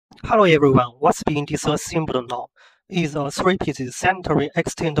Hello everyone, what's being disassembled now is a 3-piece sanitary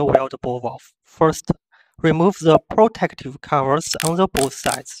external weld ball valve. First, remove the protective covers on the both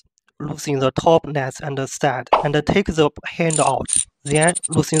sides, loosen the top nuts and the stud, and take the handle out. Then,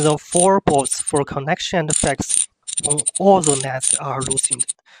 loosen the 4 bolts for connection and fix. When all the nuts are loosened,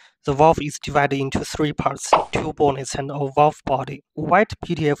 the valve is divided into 3 parts, 2 bonnets and a valve body. White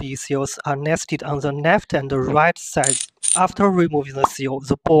PTFE seals are nested on the left and right sides. After removing the seal,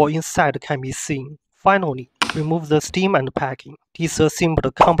 the ball inside can be seen. Finally, remove the stem and packing.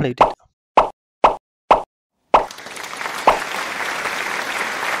 Disassembled completed.